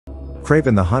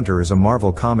Kraven the Hunter is a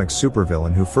Marvel Comics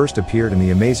supervillain who first appeared in The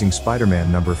Amazing Spider-Man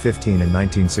number 15 in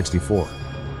 1964.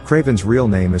 Kraven's real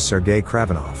name is Sergei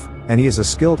Kravinoff, and he is a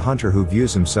skilled hunter who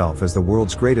views himself as the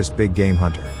world's greatest big game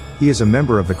hunter. He is a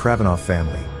member of the Kravinoff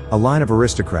family, a line of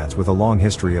aristocrats with a long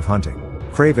history of hunting.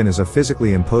 Kraven is a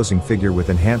physically imposing figure with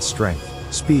enhanced strength,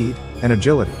 speed, and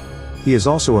agility. He is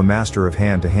also a master of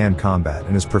hand-to-hand combat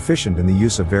and is proficient in the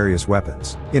use of various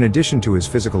weapons. In addition to his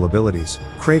physical abilities,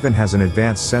 Kraven has an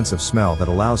advanced sense of smell that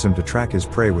allows him to track his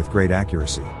prey with great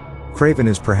accuracy. Kraven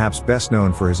is perhaps best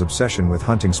known for his obsession with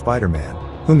hunting Spider-Man,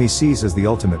 whom he sees as the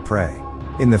ultimate prey.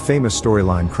 In the famous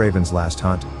storyline Kraven's Last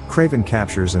Hunt, Kraven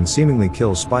captures and seemingly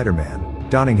kills Spider-Man,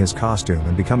 donning his costume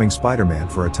and becoming Spider-Man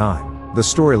for a time. The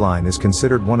storyline is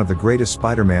considered one of the greatest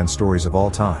Spider-Man stories of all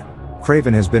time.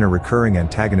 Kraven has been a recurring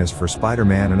antagonist for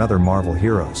Spider-Man and other Marvel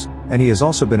heroes, and he has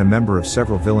also been a member of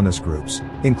several villainous groups,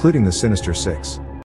 including the Sinister Six.